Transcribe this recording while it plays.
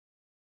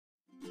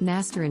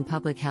Master in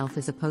Public Health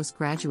is a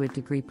postgraduate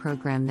degree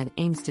program that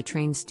aims to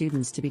train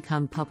students to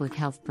become public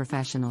health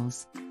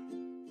professionals.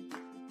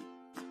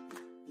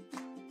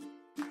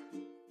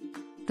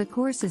 The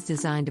course is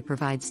designed to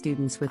provide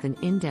students with an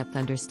in-depth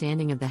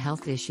understanding of the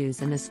health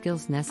issues and the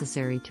skills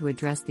necessary to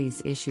address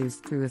these issues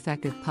through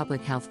effective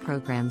public health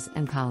programs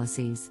and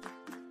policies.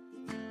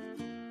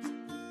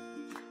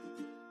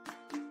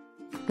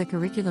 The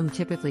curriculum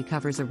typically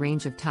covers a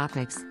range of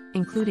topics,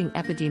 including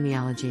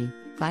epidemiology,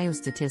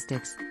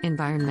 biostatistics,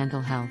 environmental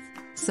health,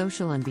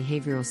 social and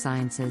behavioral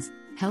sciences,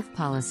 health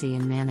policy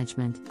and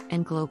management,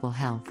 and global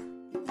health.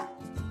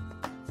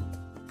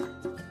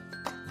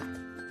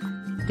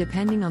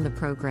 Depending on the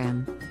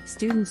program,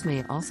 students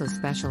may also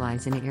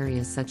specialize in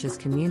areas such as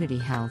community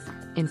health,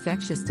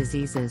 infectious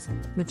diseases,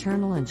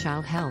 maternal and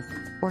child health,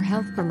 or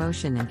health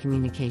promotion and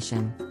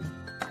communication.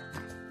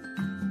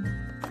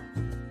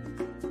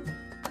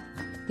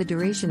 The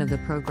duration of the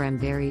program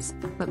varies,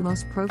 but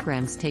most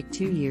programs take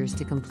 2 years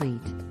to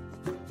complete.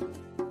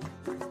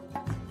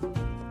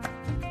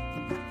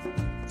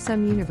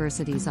 Some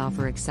universities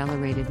offer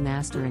accelerated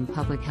Master in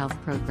Public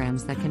Health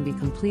programs that can be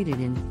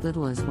completed in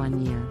little as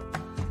 1 year.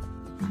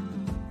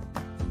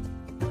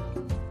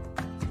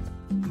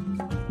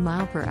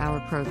 Mile-per-hour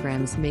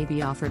programs may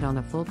be offered on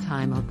a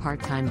full-time or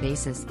part-time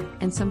basis,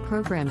 and some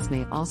programs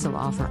may also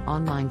offer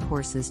online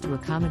courses to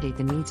accommodate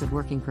the needs of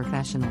working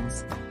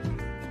professionals.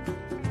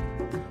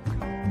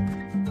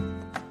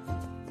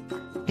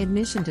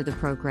 Admission to the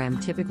program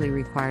typically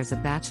requires a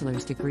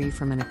bachelor's degree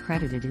from an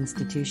accredited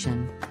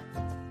institution.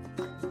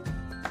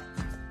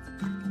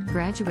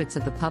 Graduates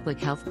of the public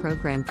health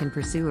program can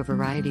pursue a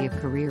variety of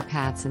career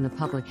paths in the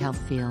public health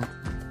field.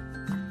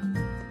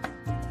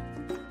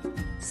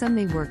 Some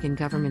may work in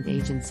government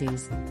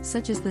agencies,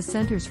 such as the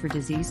Centers for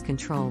Disease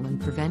Control and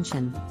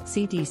Prevention,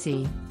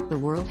 CDC, the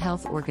World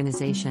Health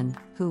Organization,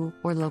 WHO,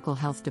 or local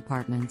health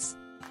departments.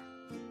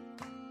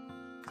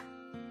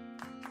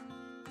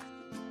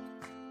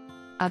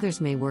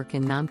 Others may work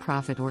in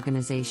nonprofit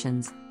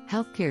organizations,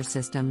 healthcare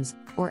systems,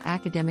 or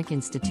academic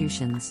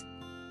institutions.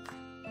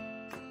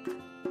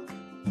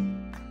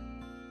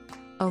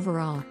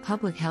 Overall,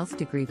 public health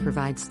degree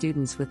provides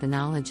students with the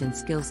knowledge and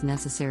skills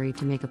necessary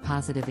to make a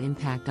positive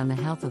impact on the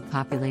health of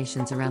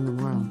populations around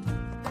the world.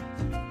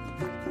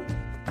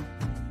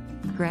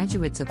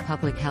 Graduates of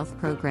public health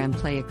program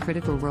play a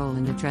critical role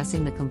in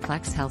addressing the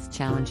complex health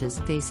challenges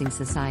facing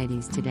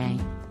societies today.